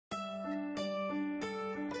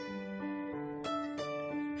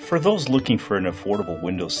For those looking for an affordable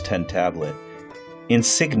Windows 10 tablet,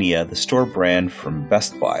 Insignia, the store brand from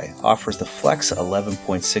Best Buy, offers the Flex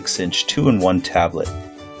 11.6-inch 2-in-1 tablet.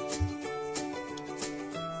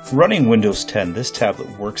 Running Windows 10, this tablet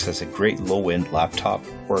works as a great low-end laptop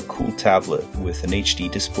or a cool tablet with an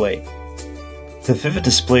HD display. The vivid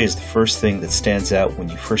display is the first thing that stands out when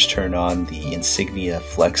you first turn on the Insignia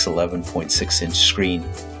Flex 11.6-inch screen.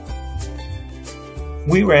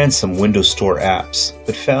 We ran some Windows Store apps,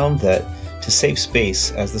 but found that to save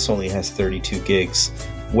space, as this only has 32 gigs,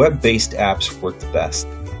 web-based apps work the best.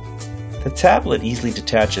 The tablet easily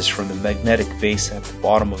detaches from the magnetic base at the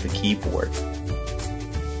bottom of the keyboard.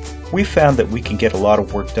 We found that we can get a lot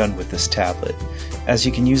of work done with this tablet, as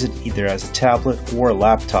you can use it either as a tablet or a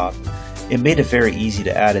laptop. It made it very easy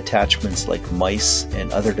to add attachments like mice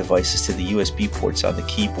and other devices to the USB ports on the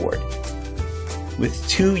keyboard. With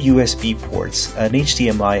 2 USB ports, an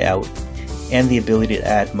HDMI out, and the ability to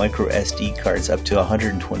add micro SD cards up to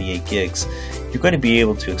 128 gigs, you're going to be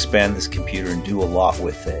able to expand this computer and do a lot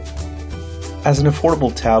with it. As an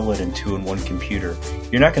affordable tablet and 2-in-1 computer,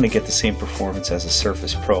 you're not going to get the same performance as a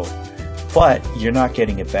Surface Pro, but you're not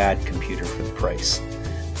getting a bad computer for the price.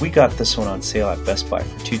 We got this one on sale at Best Buy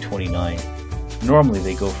for $229. Normally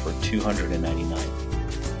they go for $299.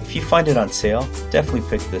 If you find it on sale, definitely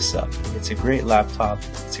pick this up. It's a great laptop,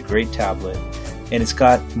 it's a great tablet, and it's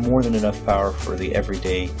got more than enough power for the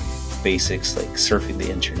everyday basics like surfing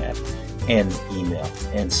the internet and email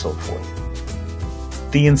and so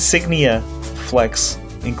forth. The Insignia Flex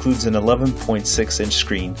includes an 11.6-inch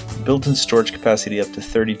screen, built-in storage capacity up to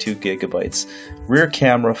 32 gigabytes, rear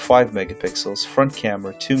camera 5 megapixels, front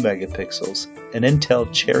camera 2 megapixels, an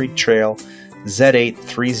Intel Cherry Trail Z8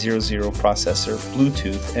 300 processor,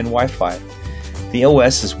 Bluetooth, and Wi-Fi. The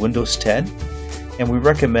OS is Windows 10, and we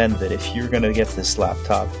recommend that if you're going to get this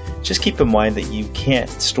laptop, just keep in mind that you can't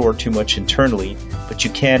store too much internally, but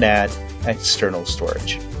you can add external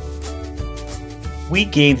storage. We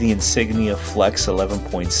gave the Insignia Flex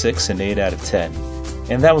 11.6 an 8 out of 10,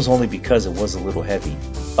 and that was only because it was a little heavy.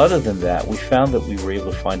 Other than that, we found that we were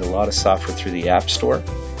able to find a lot of software through the App Store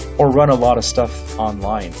or run a lot of stuff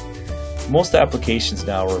online. Most applications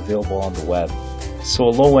now are available on the web, so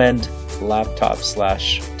a low-end laptop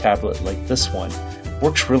 / tablet like this one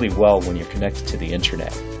works really well when you're connected to the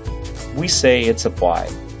internet. We say it's a buy,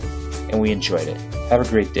 and we enjoyed it. Have a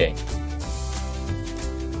great day.